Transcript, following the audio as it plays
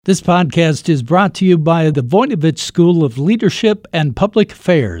This podcast is brought to you by the Voinovich School of Leadership and Public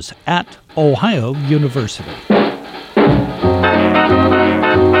Affairs at Ohio University.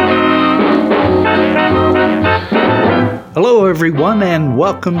 Hello, everyone, and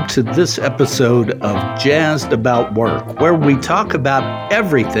welcome to this episode of Jazzed About Work, where we talk about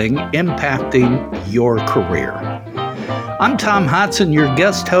everything impacting your career. I'm Tom Hodson, your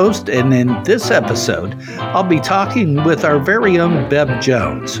guest host, and in this episode, I'll be talking with our very own Bev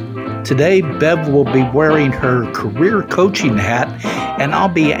Jones. Today, Bev will be wearing her career coaching hat, and I'll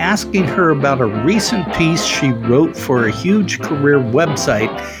be asking her about a recent piece she wrote for a huge career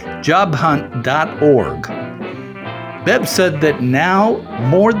website, jobhunt.org. Bev said that now,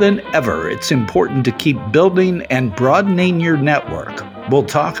 more than ever, it's important to keep building and broadening your network. We'll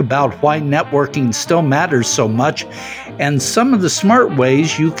talk about why networking still matters so much and some of the smart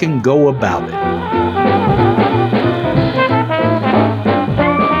ways you can go about it.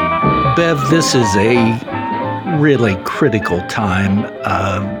 Bev, this is a really critical time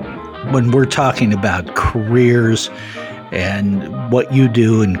when we're talking about careers and what you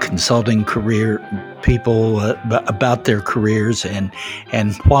do in consulting career people about their careers, and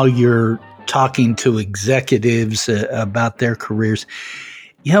while you're talking to executives about their careers,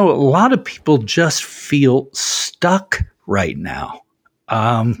 you know, a lot of people just feel stuck right now.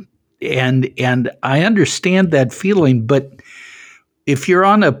 And I understand that feeling, but if you're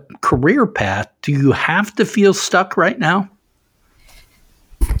on a career path, do you have to feel stuck right now?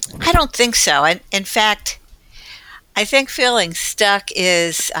 I don't think so. In fact, I think feeling stuck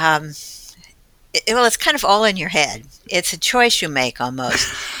is, it's kind of all in your head. It's a choice you make almost.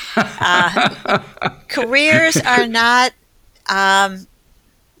 Careers are not,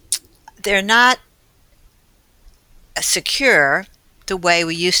 they're not secure the way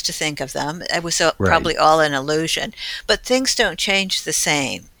we used to think of them. It was probably all an illusion, but things don't change the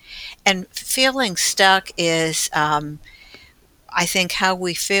same. And feeling stuck is, I think, how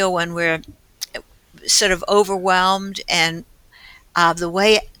we feel when we're sort of overwhelmed, and the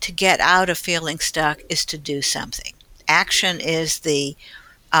way to get out of feeling stuck is to do something. Action is the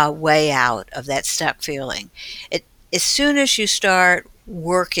way out of that stuck feeling. As soon as you start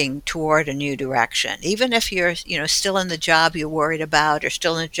working toward a new direction, even if you're still in the job you're worried about, or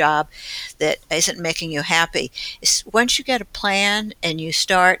still in a job that isn't making you happy, once you get a plan and you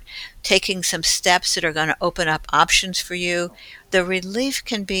start taking some steps that are going to open up options for you, the relief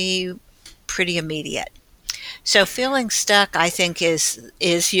can be pretty immediate. So feeling stuck, I think, is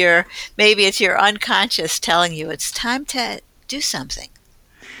maybe it's your unconscious telling you it's time to do something.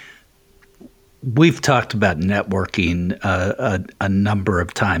 We've talked about networking a number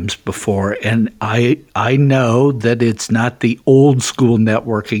of times before, and I know that it's not the old school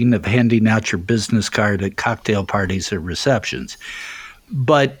networking of handing out your business card at cocktail parties or receptions,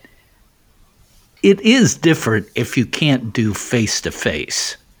 but it is different if you can't do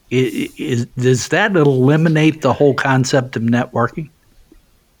face-to-face. Does that eliminate the whole concept of networking?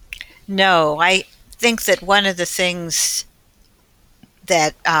 No, I think that one of the things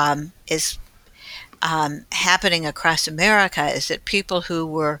that is happening across America is that people who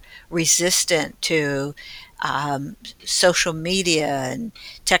were resistant to social media and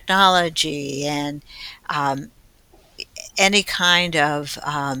technology and any kind of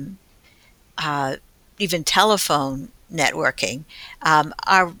even telephone networking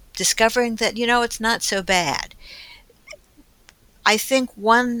are discovering that, it's not so bad. I think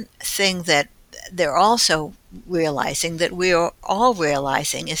one thing that they're also realizing, that we are all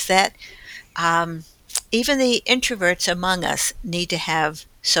realizing, is that even the introverts among us need to have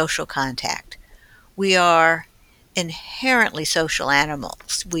social contact. We are inherently social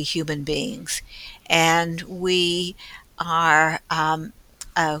animals, we human beings, and we are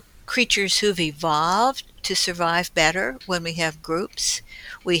creatures who've evolved to survive better when we have groups.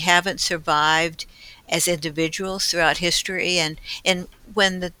 We haven't survived as individuals throughout history, and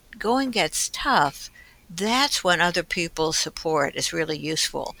when the going gets tough, that's when other people's support is really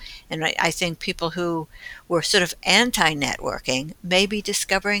useful. And I think people who were sort of anti-networking may be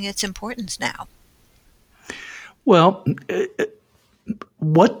discovering its importance now. Well,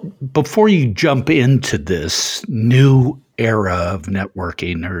 before you jump into this new era of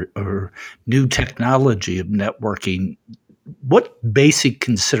networking or new technology of networking, what basic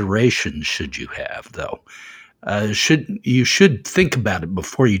considerations should you have, though? You should think about it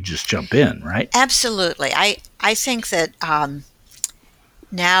before you just jump in, right? Absolutely. I think that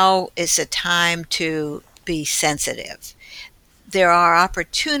now is a time to be sensitive. There are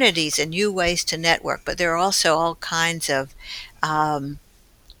opportunities and new ways to network, but there are also all kinds of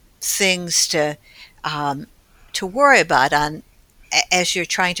things to worry about on as you're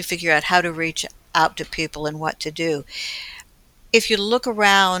trying to figure out how to reach out to people and what to do. If you look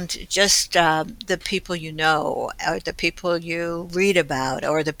around, just the people you know, or the people you read about,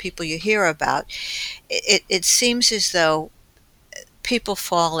 or the people you hear about, it seems as though people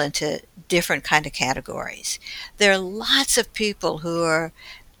fall into different kind of categories. There are lots of people who are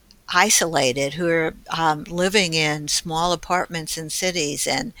isolated, who are living in small apartments in cities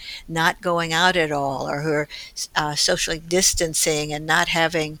and not going out at all, or who are socially distancing and not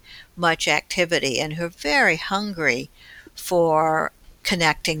having much activity, and who are very hungry for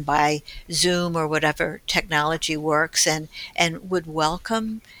connecting by Zoom or whatever technology works, and would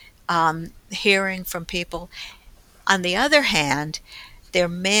welcome hearing from people. On the other hand, there are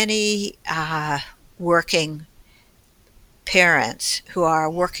many working parents who are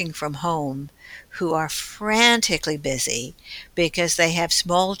working from home who are frantically busy because they have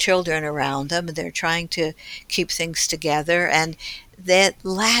small children around them and they're trying to keep things together, and the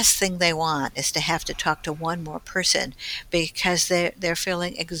last thing they want is to have to talk to one more person because they're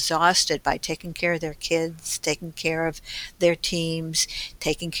feeling exhausted by taking care of their kids, taking care of their teams,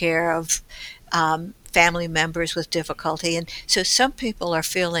 taking care of family members with difficulty. And so some people are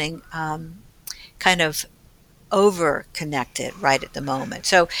feeling kind of over connected right at the moment.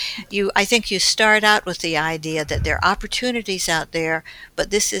 So I think you start out with the idea that there are opportunities out there, but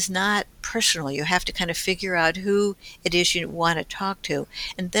this is not personal. You have to kind of figure out who it is you want to talk to,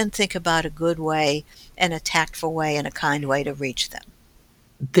 and then think about a good way and a tactful way and a kind way to reach them.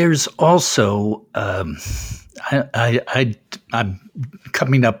 There's also, I'm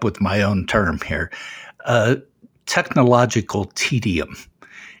coming up with my own term here, technological tedium.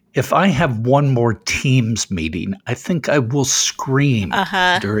 If I have one more Teams meeting, I think I will scream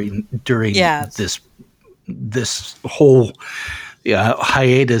during this whole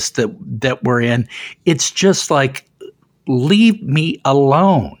hiatus that we're in. It's just like, leave me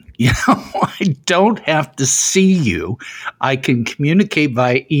alone. I don't have to see you. I can communicate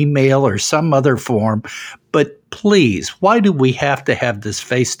via email or some other form, but please, why do we have to have this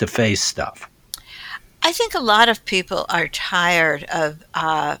face-to-face stuff? I think a lot of people are tired of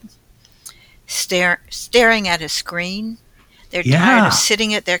staring at a screen. They're tired of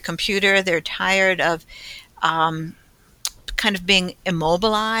sitting at their computer. They're tired of kind of being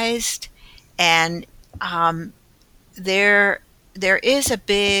immobilized. And there is a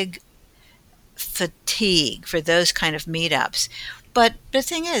big fatigue for those kind of meetups. But the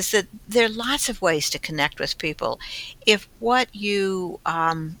thing is that there are lots of ways to connect with people. If what you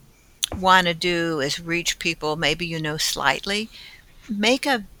want to do is reach people maybe slightly, make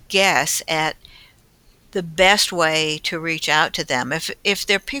a guess at the best way to reach out to them. If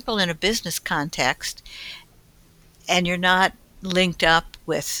they're people in a business context and you're not linked up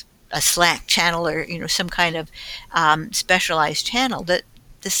with a Slack channel or some kind of specialized channel, that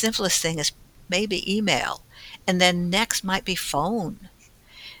the simplest thing is maybe email, and then next might be phone.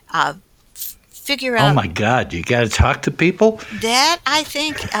 Figure out. Oh my God! You got to talk to people. That, I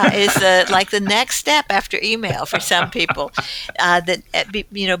think, is like the next step after email for some people.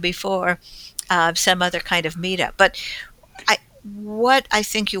 Before some other kind of meetup. But what I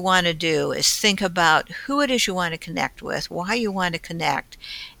think you want to do is think about who it is you want to connect with, why you want to connect,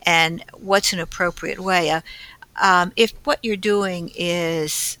 and what's an appropriate way. If what you're doing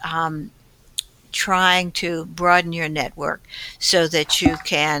is trying to broaden your network so that you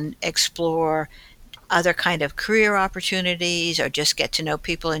can explore other kind of career opportunities or just get to know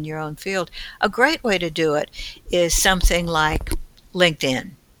people in your own field, a great way to do it is something like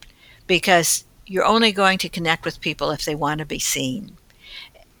LinkedIn, because you're only going to connect with people if they want to be seen.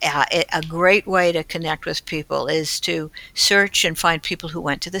 A great way to connect with people is to search and find people who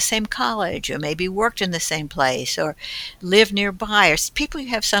went to the same college or maybe worked in the same place or live nearby, or people you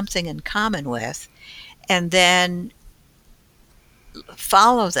have something in common with, and then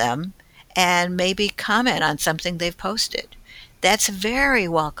follow them and maybe comment on something they've posted. That's a very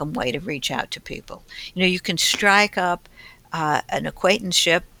welcome way to reach out to people. You can strike up an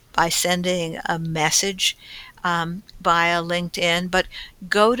acquaintanceship by sending a message via LinkedIn, but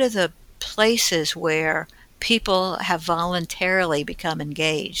go to the places where people have voluntarily become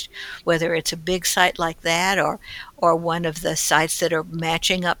engaged, whether it's a big site like that or one of the sites that are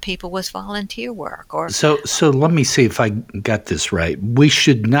matching up people with volunteer work. So let me see if I got this right. We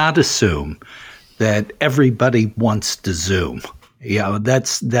should not assume that everybody wants to Zoom.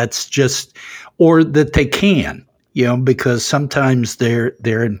 That's just, or that they can. Because sometimes they're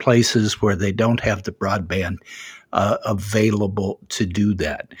in places where they don't have the broadband available to do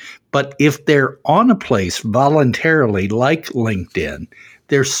that. But if they're on a place voluntarily, like LinkedIn,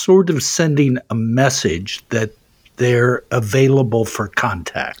 they're sort of sending a message that they're available for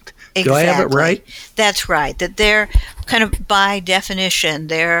contact. Exactly. Do I have it right? That's right. That they're kind of, by definition,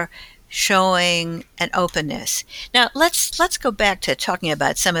 they're showing an openness. Now let's go back to talking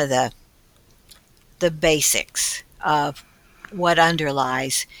about some of the basics of what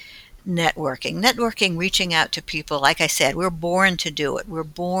underlies networking. Networking, reaching out to people, like I said, we're born to do it. We're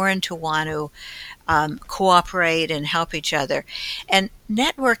born to want to cooperate and help each other. And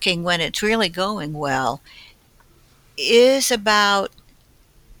networking, when it's really going well, is about,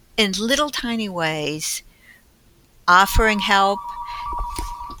 in little tiny ways, offering help,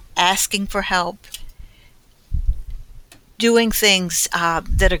 asking for help, doing things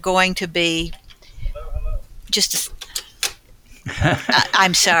that are going to be just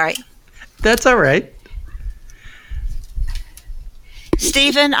I'm sorry. That's all right.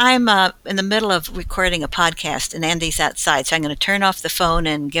 Stephen, I'm in the middle of recording a podcast, and Andy's outside, so I'm going to turn off the phone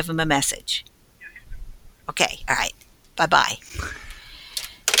and give him a message. Okay, all right. Bye-bye.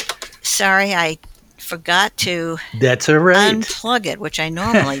 Sorry, I forgot to That's all right. unplug it, which I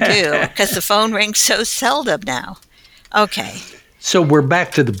normally do, because the phone rings so seldom now. Okay. So we're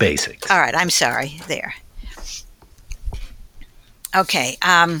back to the basics. All right, I'm sorry. There. Okay,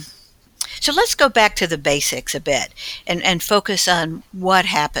 so let's go back to the basics a bit and focus on what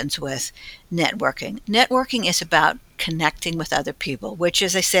happens with networking. Networking is about connecting with other people, which,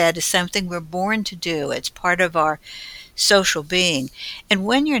 as I said, is something we're born to do. It's part of our social being. And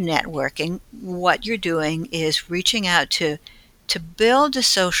when you're networking, what you're doing is reaching out to build a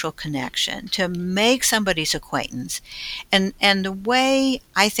social connection, to make somebody's acquaintance. And the way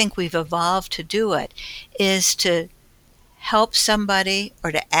I think we've evolved to do it is to help somebody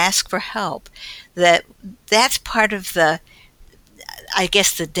or to ask for help. That's part of the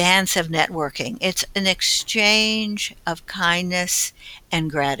dance of networking. It's an exchange of kindness and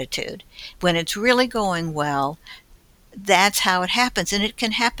gratitude. When it's really going well, that's how it happens. And it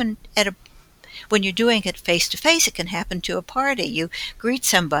can happen when you're doing it face to face. It can happen to a party. You greet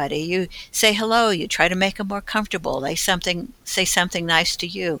somebody, you say hello, you try to make them more comfortable. They say something nice to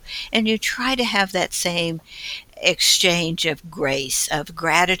you, and you try to have that same exchange of grace, of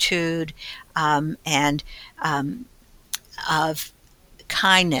gratitude, and of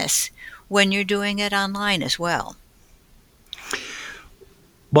kindness when you're doing it online as well.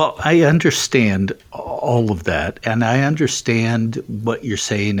 Well, I understand all of that, and I understand what you're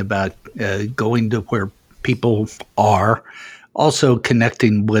saying about going to where people are, also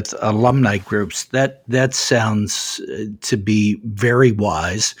connecting with alumni groups. That sounds to be very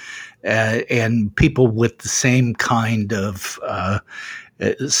wise, and people with the same kind of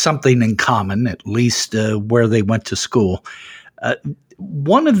something in common, at least where they went to school.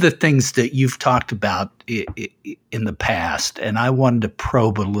 One of the things that you've talked about in the past, and I wanted to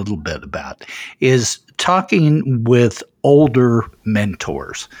probe a little bit about, is talking with older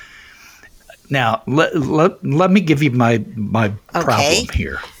mentors. Now, let me give you my problem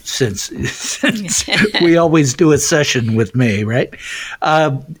here, since we always do a session with me, right?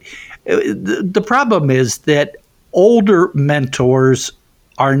 The problem is that older mentors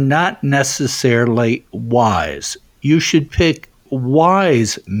are not necessarily wise. You should pick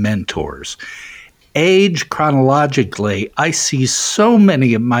wise mentors. Age chronologically, I see so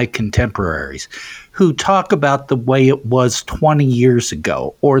many of my contemporaries who talk about the way it was 20 years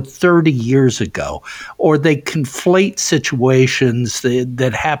ago or 30 years ago, or they conflate situations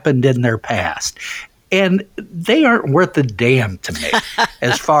that happened in their past. And they aren't worth a damn to me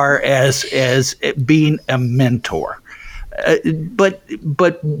as far as being a mentor.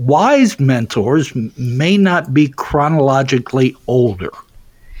 But wise mentors may not be chronologically older.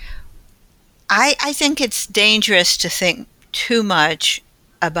 I think it's dangerous to think too much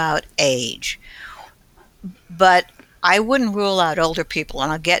about age. But I wouldn't rule out older people,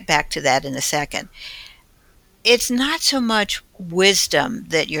 and I'll get back to that in a second. It's not so much wisdom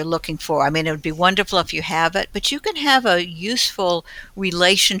that you're looking for. I mean, it would be wonderful if you have it, but you can have a useful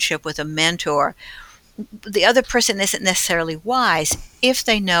relationship with a mentor. The other person isn't necessarily wise if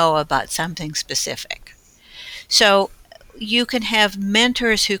they know about something specific. So you can have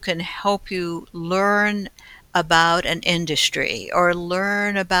mentors who can help you learn about an industry or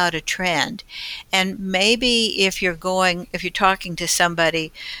learn about a trend. And maybe if you're talking to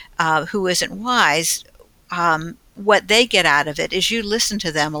somebody who isn't wise, what they get out of it is you listen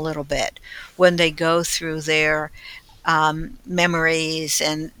to them a little bit when they go through their memories,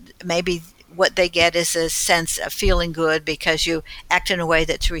 and maybe what they get is a sense of feeling good because you act in a way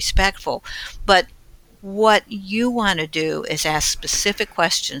that's respectful. But what you want to do is ask specific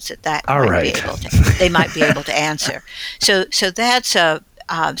questions they might be able to answer. So that's a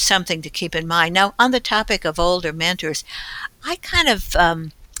something to keep in mind. Now, on the topic of older mentors, I kind of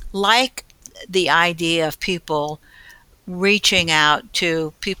like the idea of people reaching out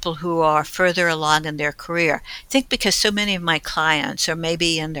to people who are further along in their career. I think because so many of my clients are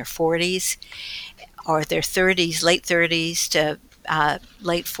maybe in their 40s or their 30s, late 30s to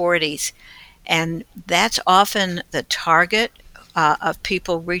late 40s. And that's often the target of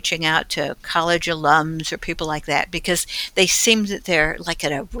people reaching out to college alums or people like that, because they seem that they're like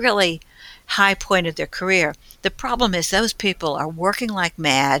at a really high point of their career. The problem is those people are working like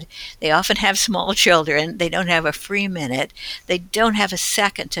mad. They often have small children. They don't have a free minute. They don't have a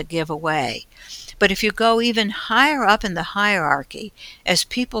second to give away. But if you go even higher up in the hierarchy, as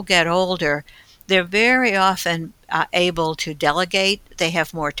people get older, they're very often able to delegate. They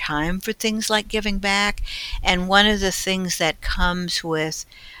have more time for things like giving back. And one of the things that comes with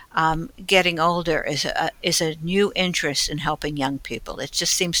getting older is a new interest in helping young people. It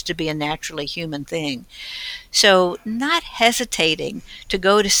just seems to be a naturally human thing. So not hesitating to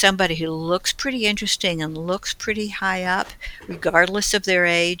go to somebody who looks pretty interesting and looks pretty high up, regardless of their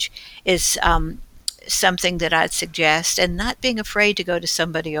age, is something that I'd suggest, and not being afraid to go to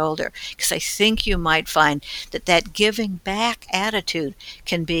somebody older, because I think you might find that that giving back attitude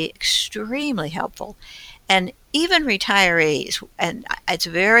can be extremely helpful. And even retirees, and it's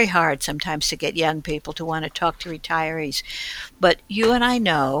very hard sometimes to get young people to want to talk to retirees, but you and I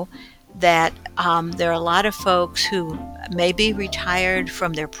know that there are a lot of folks who may be retired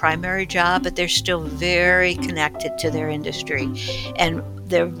from their primary job, but they're still very connected to their industry, and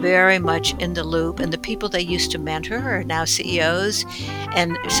they're very much in the loop. And the people they used to mentor are now CEOs,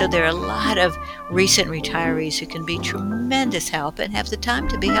 and so there are a lot of recent retirees who can be tremendous help and have the time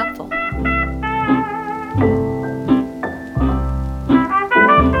to be helpful.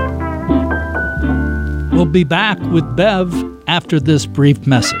 We'll be back with Bev after this brief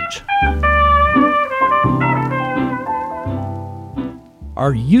message.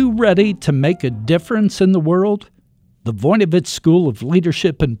 Are you ready to make a difference in the world? The Voinovich School of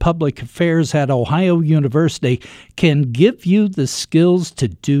Leadership and Public Affairs at Ohio University can give you the skills to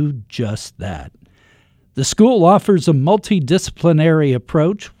do just that. The school offers a multidisciplinary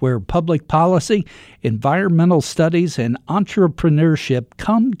approach where public policy, environmental studies, and entrepreneurship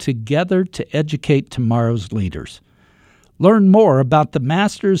come together to educate tomorrow's leaders. Learn more about the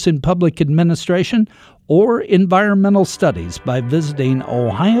Masters in Public Administration or Environmental Studies by visiting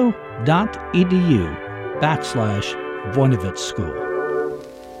ohio.edu/Voinovich School.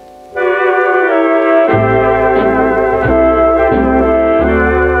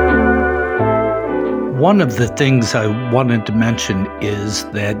 One of the things I wanted to mention is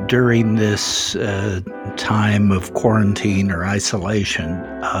that during this time of quarantine or isolation,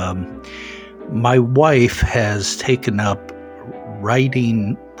 my wife has taken up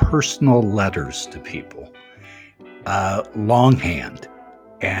writing personal letters to people, longhand,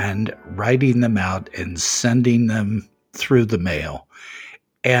 and writing them out and sending them through the mail.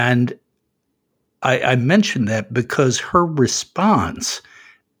 And I mention that because her response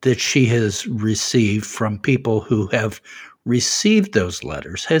that she has received from people who have received those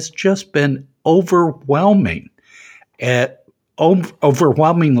letters has just been overwhelmingly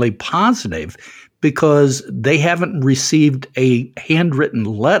positive, because they haven't received a handwritten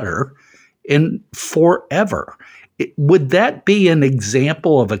letter in forever. Would that be an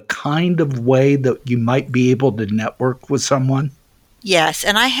example of a kind of way that you might be able to network with someone? Yes,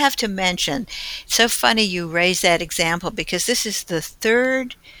 and I have to mention, it's so funny you raise that example, because this is the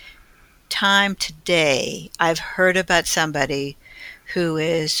third time today I've heard about somebody who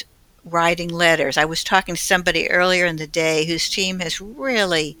is writing letters. I was talking to somebody earlier in the day whose team has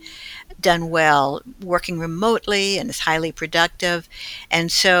really done well, working remotely and is highly productive.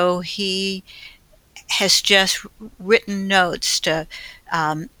 And so he has just written notes to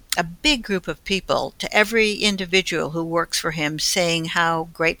a big group of people, to every individual who works for him, saying how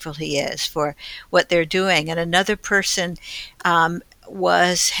grateful he is for what they're doing. And another person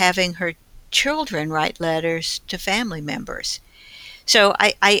was having her children write letters to family members. So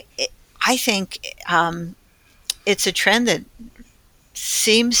I think it's a trend that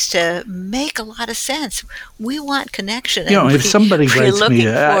seems to make a lot of sense. We want connection. You know, if somebody writes me,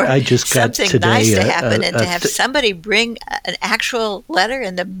 I just got something today nice to happen, and to have somebody bring an actual letter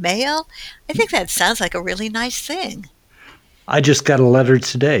in the mail, I think that sounds like a really nice thing. I just got a letter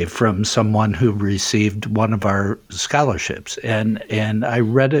today from someone who received one of our scholarships, and I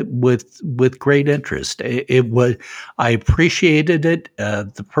read it with great interest. I appreciated it.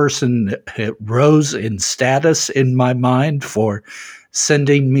 The person rose in status in my mind for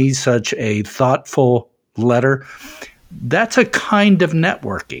sending me such a thoughtful letter. that's a kind of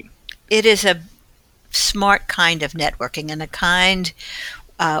networking. It is a smart kind of networking and a kind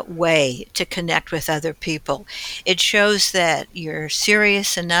way to connect with other people. It shows that you're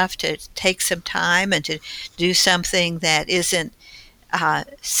serious enough to take some time and to do something that isn't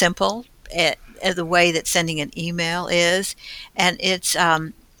simple the way that sending an email is. And it's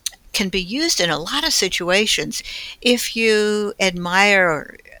can be used in a lot of situations. If you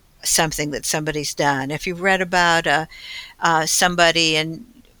admire something that somebody's done, if you've read about somebody in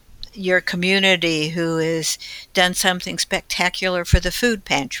your community who has done something spectacular for the food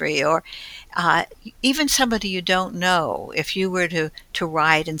pantry, or even somebody you don't know, if you were to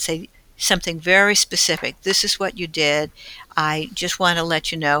write and say something very specific, this is what you did, I just want to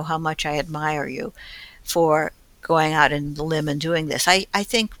let you know how much I admire you for going out on the limb and doing this. I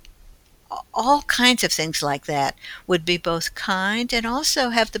think all kinds of things like that would be both kind and also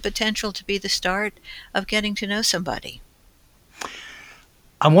have the potential to be the start of getting to know somebody.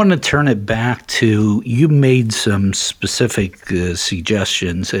 I want to turn it back to, you made some specific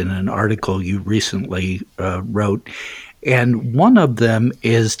suggestions in an article you recently wrote, and one of them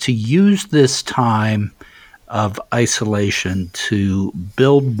is to use this time of isolation to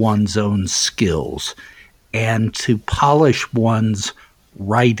build one's own skills and to polish one's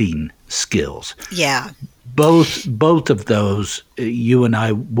writing skills. Yeah. Both of those, you and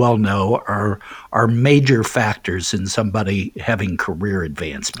I well know, are major factors in somebody having career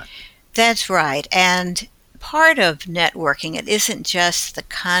advancement. That's right. And part of networking, it isn't just the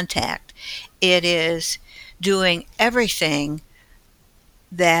contact. It is doing everything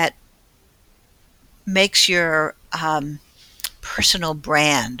that makes your personal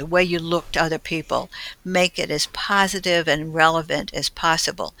brand, the way you look to other people, make it as positive and relevant as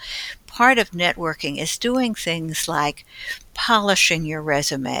possible. Part of networking is doing things like polishing your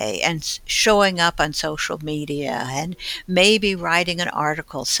resume and showing up on social media and maybe writing an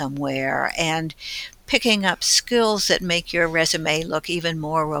article somewhere and picking up skills that make your resume look even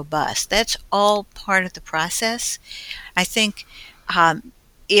more robust. That's all part of the process. I think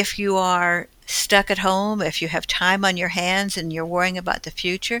if you are stuck at home, if you have time on your hands and you're worrying about the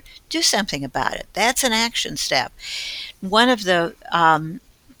future, do something about it. That's an action step. One of the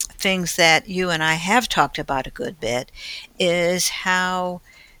things that you and I have talked about a good bit is how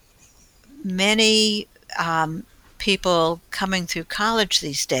many people coming through college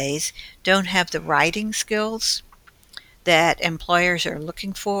these days don't have the writing skills that employers are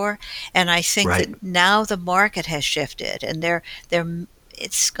looking for. And I think that now the market has shifted, and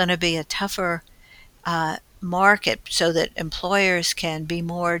it's going to be a tougher market so that employers can be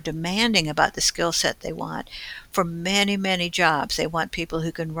more demanding about the skill set they want for many, many jobs. They want people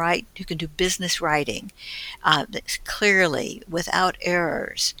who can write, who can do business writing clearly without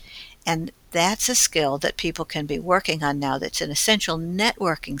errors. And that's a skill that people can be working on now. That's an essential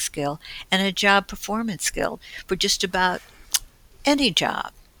networking skill and a job performance skill for just about any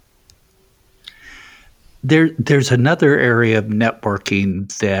job. There's another area of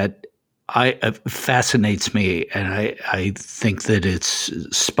networking that fascinates me, and I think that it's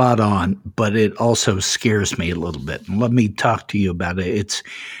spot on, but it also scares me a little bit. And let me talk to you about it.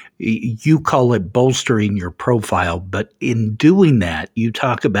 You call it bolstering your profile, but in doing that, you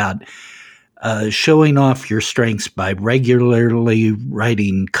talk about showing off your strengths by regularly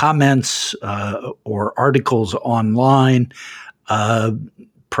writing comments or articles online,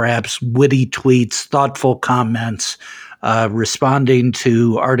 perhaps witty tweets, thoughtful comments, responding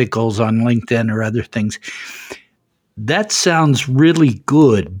to articles on LinkedIn or other things. That sounds really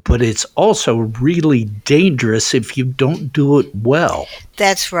good, but it's also really dangerous if you don't do it well.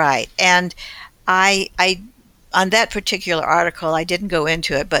 That's right. And I on that particular article, I didn't go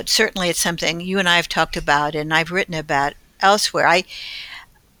into it, but certainly it's something you and I have talked about and I've written about elsewhere. I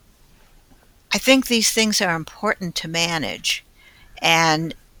think these things are important to manage,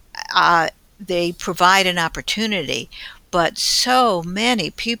 and they provide an opportunity. But so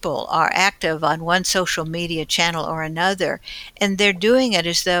many people are active on one social media channel or another, and they're doing it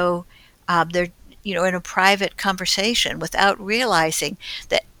as though they're in a private conversation without realizing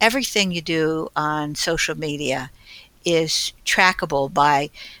that everything you do on social media is trackable by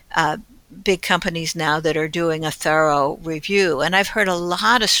big companies now that are doing a thorough review. And I've heard a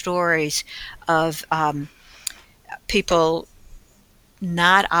lot of stories of people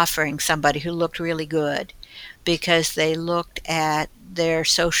not offering somebody who looked really good because they looked at their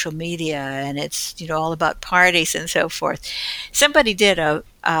social media and it's all about parties and so forth. Somebody did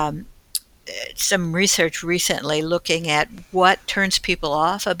some research recently looking at what turns people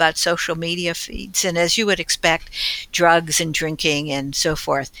off about social media feeds, and as you would expect, drugs and drinking and so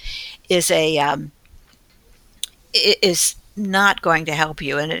forth is is not going to help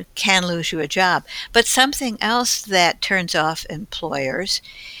you, and it can lose you a job. But something else that turns off employers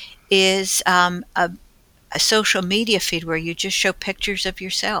is a social media feed where you just show pictures of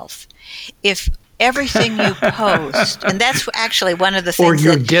yourself. If everything you post, and that's actually one of the things. Or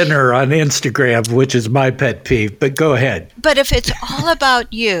your dinner on Instagram, which is my pet peeve, but go ahead. But if it's all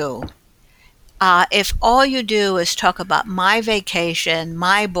about you, if all you do is talk about my vacation,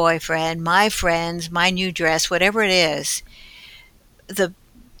 my boyfriend, my friends, my new dress, whatever it is, the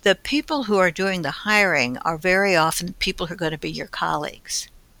people who are doing the hiring are very often people who are going to be your colleagues.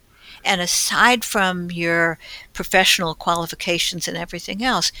 And aside from your professional qualifications and everything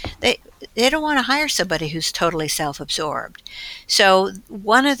else, they don't want to hire somebody who's totally self-absorbed. So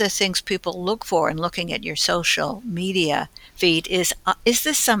one of the things people look for in looking at your social media feed is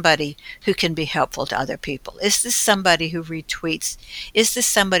this somebody who can be helpful to other people? Is this somebody who retweets? Is this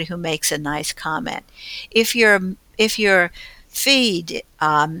somebody who makes a nice comment? If your feed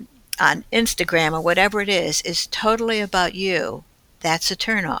on Instagram or whatever it is totally about you, that's a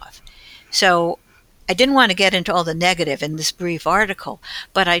turnoff. So I didn't want to get into all the negative in this brief article,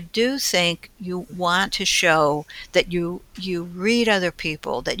 but I do think you want to show that you read other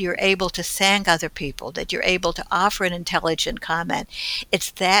people, that you're able to thank other people, that you're able to offer an intelligent comment.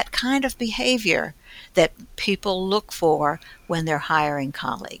 It's that kind of behavior that people look for when they're hiring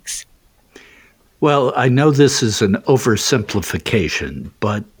colleagues. Well, I know this is an oversimplification,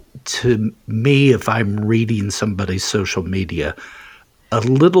 but to me, if I'm reading somebody's social media, a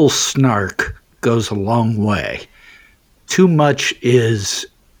little snark goes a long way. Too much is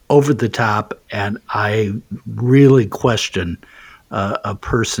over the top, and I really question a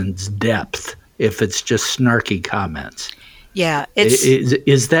person's depth if it's just snarky comments. Yeah,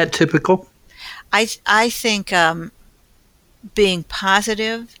 is that typical? I think being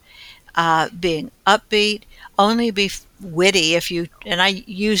positive, being upbeat, only be witty if you, and I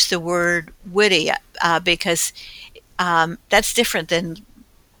use the word witty because that's different than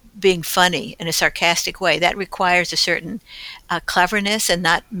being funny in a sarcastic way. That requires a certain cleverness, and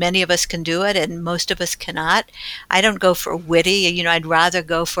not many of us can do it, and most of us cannot. I don't go for witty. I'd rather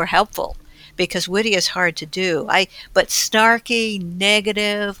go for helpful, because witty is hard to do. But snarky,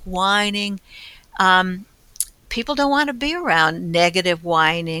 negative, whining, people don't want to be around negative,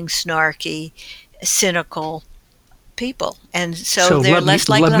 whining, snarky, cynical people, and so they're less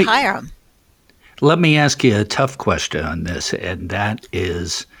likely to hire them. Let me ask you a tough question on this, and that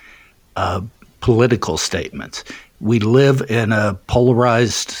is political statements. We live in a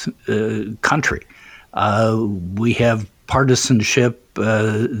polarized country. We have partisanship,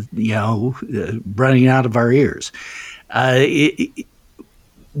 running out of our ears.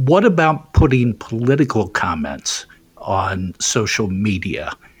 What about putting political comments on social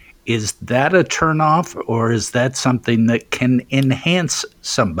media? Is that a turnoff, or is that something that can enhance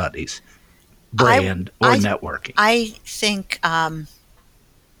somebody's brand or networking? I think,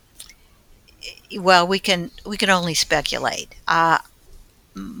 well, we can only speculate.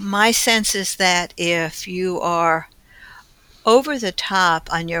 My sense is that if you are over the top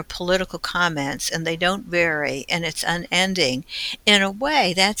on your political comments and they don't vary and it's unending, in a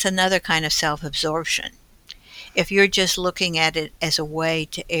way, that's another kind of self-absorption. If you're just looking at it as a way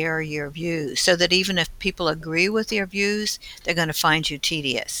to air your views, so that even if people agree with your views, they're going to find you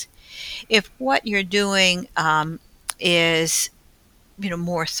tedious. If what you're doing is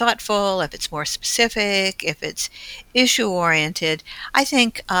more thoughtful, if it's more specific, if it's issue oriented, I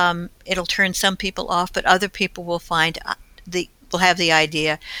think it'll turn some people off, but other people will find will have the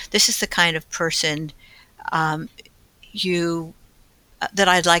idea, this is the kind of person that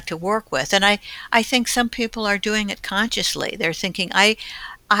I'd like to work with. And I think some people are doing it consciously. They're thinking, I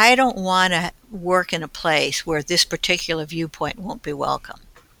don't want to work in a place where this particular viewpoint won't be welcome.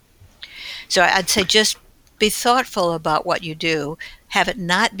 So I'd say just be thoughtful about what you do. Have it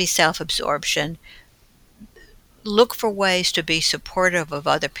not be self-absorption. Look for ways to be supportive of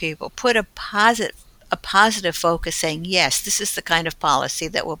other people. Put a positive focus, saying, yes, this is the kind of policy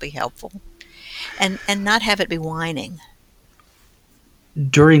that will be helpful. And not have it be whining.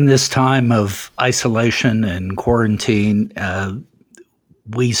 During this time of isolation and quarantine,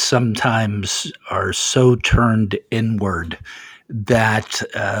 we sometimes are so turned inward that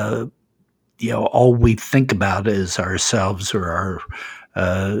all we think about is ourselves or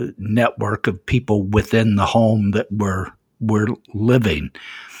our network of people within the home that we're living.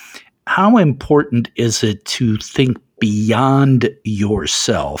 How important is it to think beyond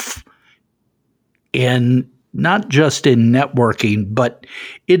yourself, and not just in networking, but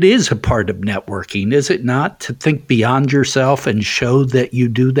it is a part of networking, is it not, to think beyond yourself and show that you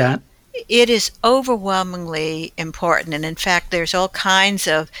do that? It is overwhelmingly important. And in fact, there's all kinds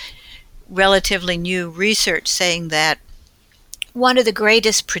of relatively new research saying that one of the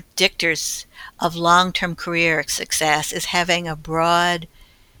greatest predictors of long-term career success is having a broad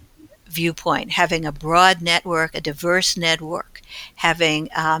viewpoint, having a broad network, a diverse network, having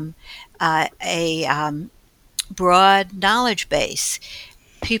a broad knowledge base,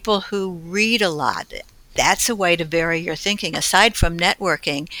 people who read a lot. That's a way to vary your thinking. Aside from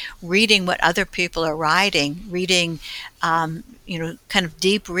networking, reading what other people are writing, reading, kind of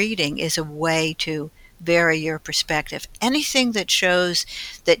deep reading is a way to vary your perspective. Anything that shows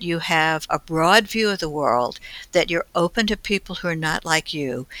that you have a broad view of the world, that you're open to people who are not like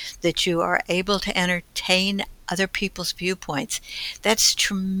you, that you are able to entertain other people's viewpoints, that's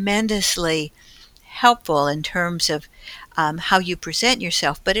tremendously helpful in terms of how you present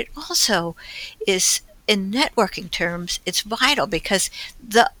yourself. But it also is, in networking terms, it's vital because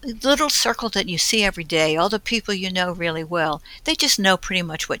the little circle that you see every day, all the people you know really well, they just know pretty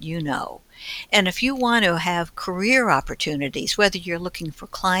much what you know. And if you want to have career opportunities, whether you're looking for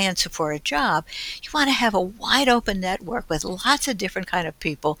clients or for a job, you want to have a wide open network with lots of different kind of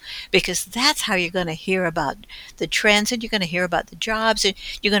people, because that's how you're going to hear about the trends, and you're going to hear about the jobs, and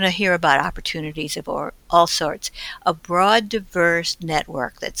you're going to hear about opportunities of all sorts. A broad, diverse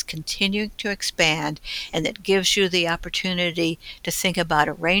network that's continuing to expand and that gives you the opportunity to think about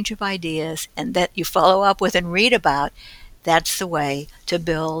a range of ideas and that you follow up with and read about. That's the way to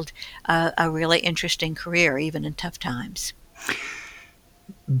build a really interesting career, even in tough times.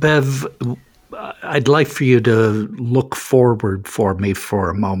 Bev, I'd like for you to look forward for me for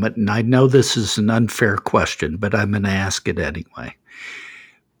a moment. And I know this is an unfair question, but I'm going to ask it anyway.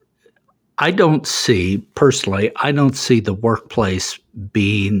 I don't see the workplace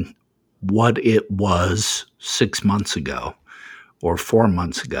being what it was 6 months ago or 4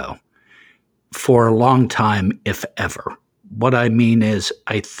 months ago for a long time, if ever. What I mean is,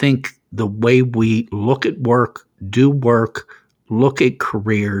 I think the way we look at work, do work, look at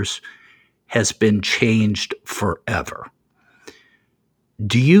careers has been changed forever.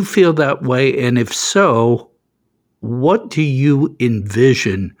 Do you feel that way? And if so, what do you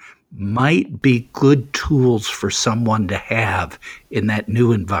envision might be good tools for someone to have in that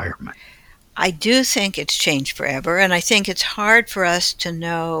new environment? I do think it's changed forever, and I think it's hard for us to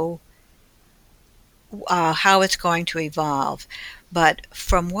know how it's going to evolve. But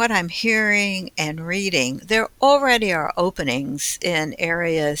from what I'm hearing and reading, there already are openings in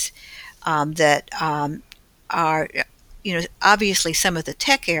areas that are, obviously some of the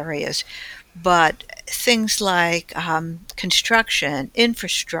tech areas, but things like construction,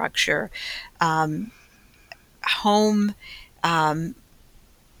 infrastructure, home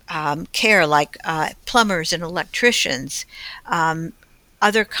care, like plumbers and electricians,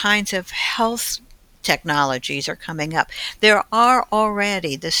 other kinds of health technologies are coming up. There are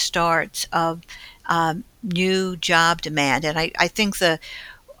already the starts of new job demand, and I think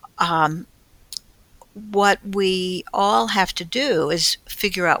what we all have to do is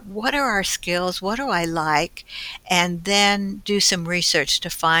figure out what are our skills, what do I like, and then do some research to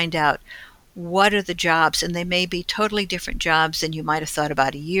find out what are the jobs, and they may be totally different jobs than you might have thought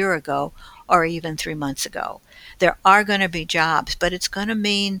about a year ago or even 3 months ago. There are going to be jobs, but it's going to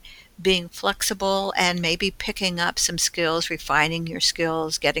mean being flexible and maybe picking up some skills, refining your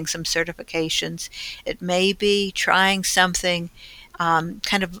skills, getting some certifications. It may be trying something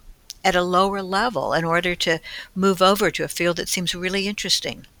kind of at a lower level in order to move over to a field that seems really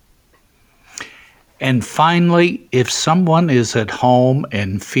interesting. And finally, if someone is at home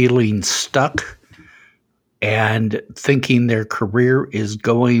and feeling stuck and thinking their career is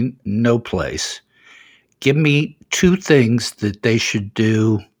going no place, give me 2 things that they should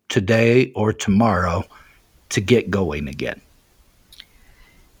do today or tomorrow to get going again.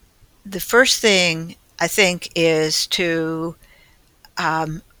 The first thing, I think, is to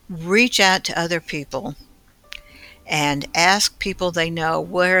reach out to other people and ask people they know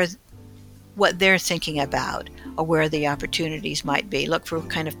what they're thinking about or where the opportunities might be. Look for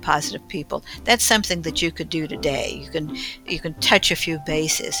kind of positive people. That's something that you could do today. You can touch a few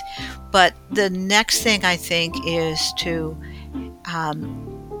bases. But the next thing, I think, is to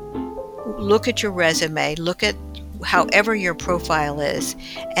look at your resume, look at however your profile is,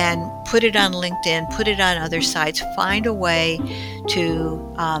 and put it on LinkedIn, put it on other sites. Find a way to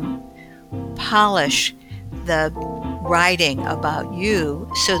polish the writing about you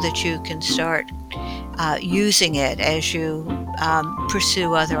so that you can start using it as you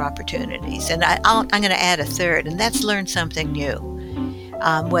pursue other opportunities. And I'm going to add a third, and that's learn something new.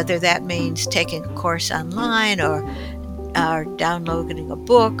 Whether that means taking a course online or are downloading a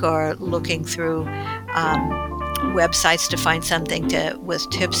book or looking through websites to find something with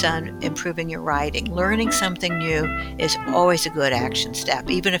tips on improving your writing. Learning something new is always a good action step,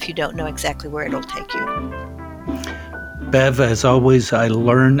 even if you don't know exactly where it'll take you. Bev, as always, I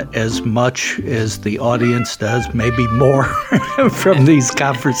learn as much as the audience does, maybe more, from these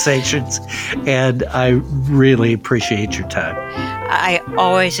conversations, and I really appreciate your time. I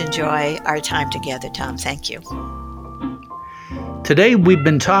always enjoy our time together, Tom. Thank you. Today, we've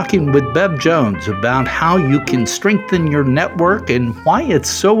been talking with Bev Jones about how you can strengthen your network and why it's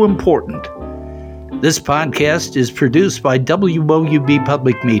so important. This podcast is produced by WOUB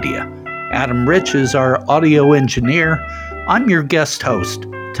Public Media. Adam Rich is our audio engineer. I'm your guest host,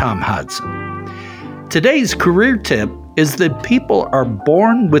 Tom Hodson. Today's career tip is that people are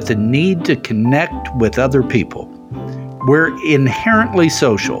born with a need to connect with other people. We're inherently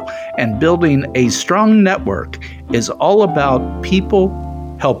social, and building a strong network is all about people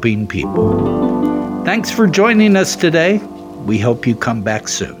helping people. Thanks for joining us today. We hope you come back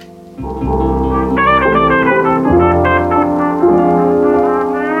soon.